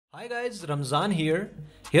Hi guys, Ramzan here.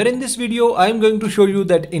 Here in this video, I am going to show you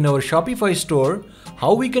that in our Shopify store,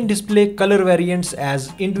 how we can display color variants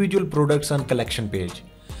as individual products on collection page.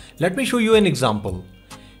 Let me show you an example.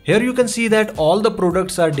 Here you can see that all the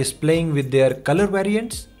products are displaying with their color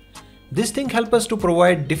variants. This thing helps us to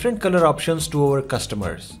provide different color options to our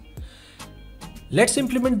customers. Let's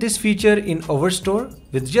implement this feature in our store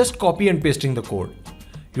with just copy and pasting the code.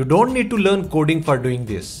 You don't need to learn coding for doing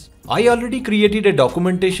this. I already created a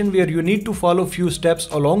documentation where you need to follow few steps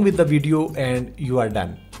along with the video and you are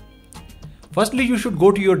done. Firstly, you should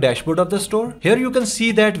go to your dashboard of the store. Here you can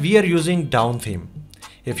see that we are using down theme.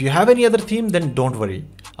 If you have any other theme, then don't worry.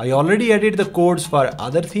 I already added the codes for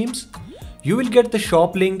other themes. You will get the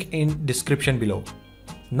shop link in description below.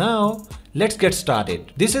 Now, let's get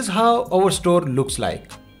started. This is how our store looks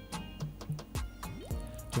like.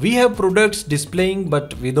 We have products displaying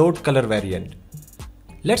but without color variant.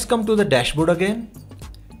 Let's come to the dashboard again.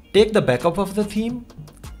 Take the backup of the theme,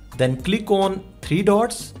 then click on three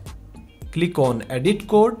dots, click on edit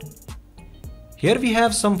code. Here we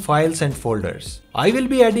have some files and folders. I will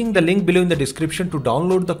be adding the link below in the description to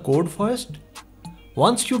download the code first.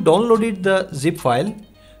 Once you downloaded the zip file,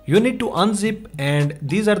 you need to unzip and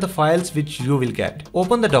these are the files which you will get.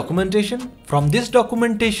 Open the documentation. From this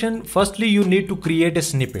documentation, firstly you need to create a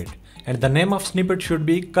snippet and the name of snippet should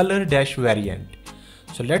be color-variant.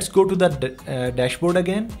 So let's go to the dashboard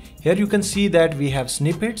again. Here you can see that we have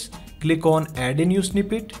snippets. Click on add a new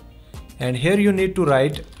snippet and here you need to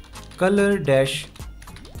write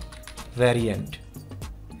color-variant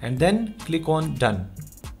and then click on done.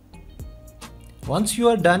 Once you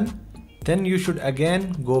are done, then you should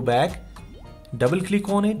again go back, double click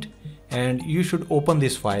on it and you should open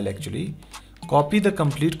this file actually. Copy the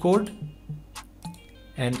complete code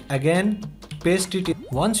and again paste it in.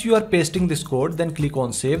 Once you are pasting this code, then click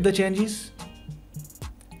on save the changes.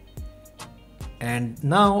 And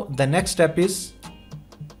now the next step is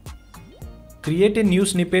create a new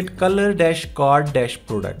snippet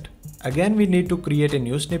color-card-product. Again we need to create a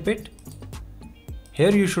new snippet.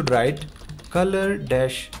 Here you should write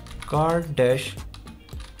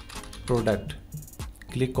color-card-product.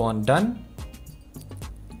 Click on done.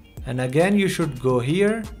 And again you should go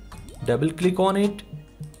here, double click on it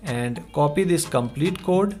and copy this complete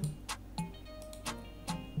code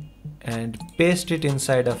and paste it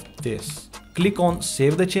inside of this. Click on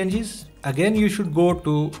save the changes. Again you should go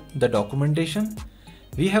to the documentation.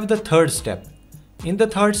 We have the third step. In the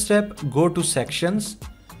third step, go to sections,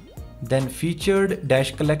 then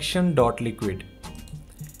featured-collection.liquid.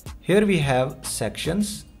 Here we have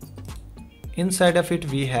sections. Inside of it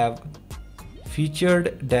we have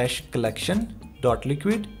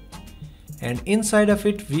featured-collection.liquid. And inside of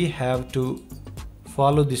it we have to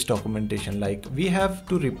follow this documentation, like we have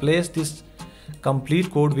to replace this complete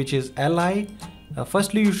code which is li.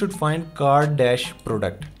 Firstly you should find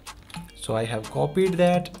card-product. So I have copied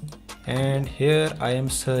that and here I am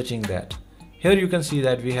searching that. Here you can see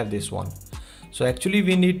that we have this one. So actually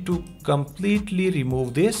we need to completely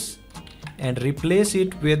remove this and replace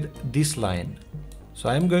it with this line. So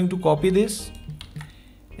I am going to copy this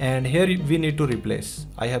and here we need to replace.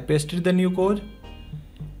 I have pasted the new code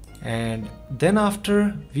and then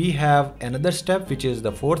after we have another step which is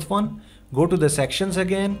the fourth one. Go to the sections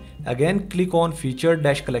again click on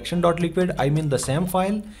featured-collection.liquid, I mean the same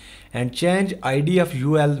file, and change ID of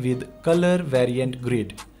UL with color variant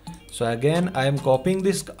grid. So again I am copying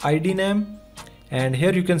this ID name and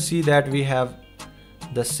here you can see that we have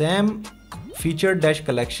the same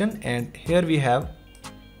featured-collection and here we have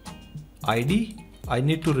ID. I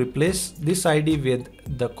need to replace this ID with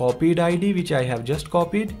the copied ID which I have just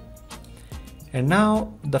copied. And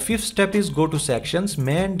now the fifth step is go to sections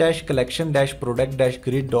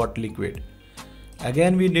main-collection-product-grid.liquid.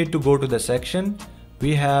 Again we need to go to the section.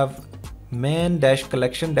 We have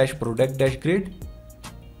main-collection-product-grid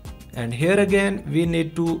and here again we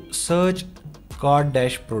need to search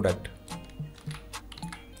card-product.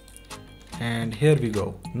 And here we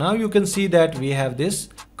go. Now you can see that we have this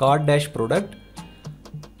card-product.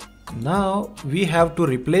 Now we have to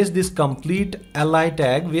replace this complete li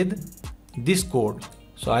tag with this code.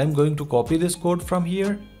 So I am going to copy this code from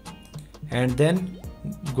here and then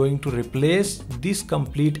going to replace this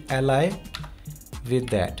complete li with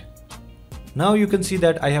that. Now you can see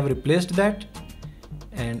that I have replaced that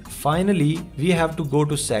and finally we have to go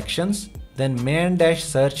to sections, then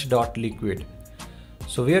main-search.liquid.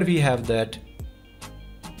 So where we have that,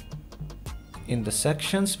 in the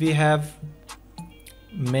sections we have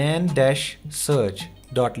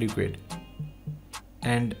main-search.liquid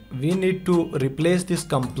and we need to replace this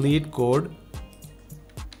complete code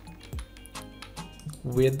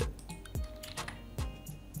with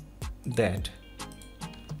that.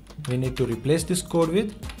 We need to replace this code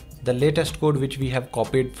with the latest code which we have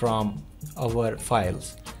copied from our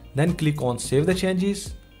files. Then click on save the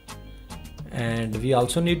changes, and we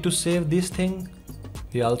also need to save this thing.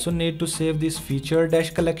 We also need to save this feature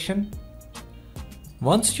dash collection.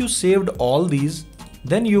 Once you saved all these,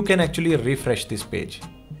 then you can actually refresh this page.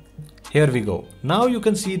 Here we go. Now you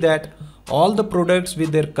can see that all the products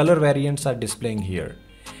with their color variants are displaying here.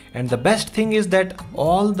 And the best thing is that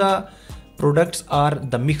all the products are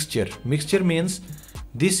the mixture. Mixture means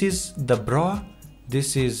this is the bra,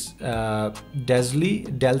 this is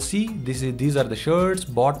Delcy, these are the shirts,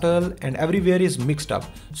 bottle, and everywhere is mixed up.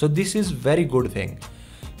 So this is very good thing.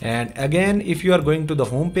 And again, if you are going to the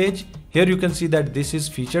home page, here you can see that this is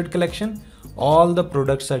featured collection. All the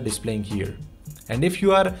products are displaying here. And if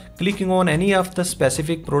you are clicking on any of the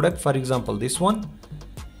specific product, for example this one,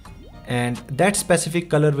 and that specific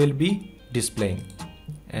color will be displaying.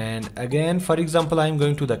 And again, for example, I'm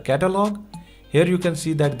going to the catalog. Here you can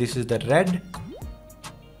see that this is the red,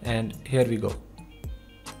 and here we go.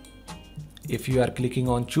 If you are clicking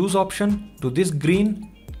on choose option to this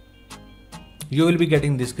green, you will be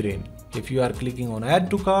getting this green. If you are clicking on add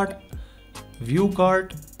to cart, view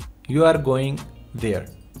cart, you are going there.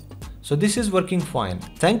 So this is working fine.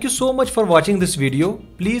 Thank you so much for watching this video.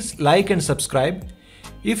 Please like and subscribe.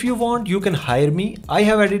 If you want, you can hire me. I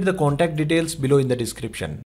have added the contact details below in the description.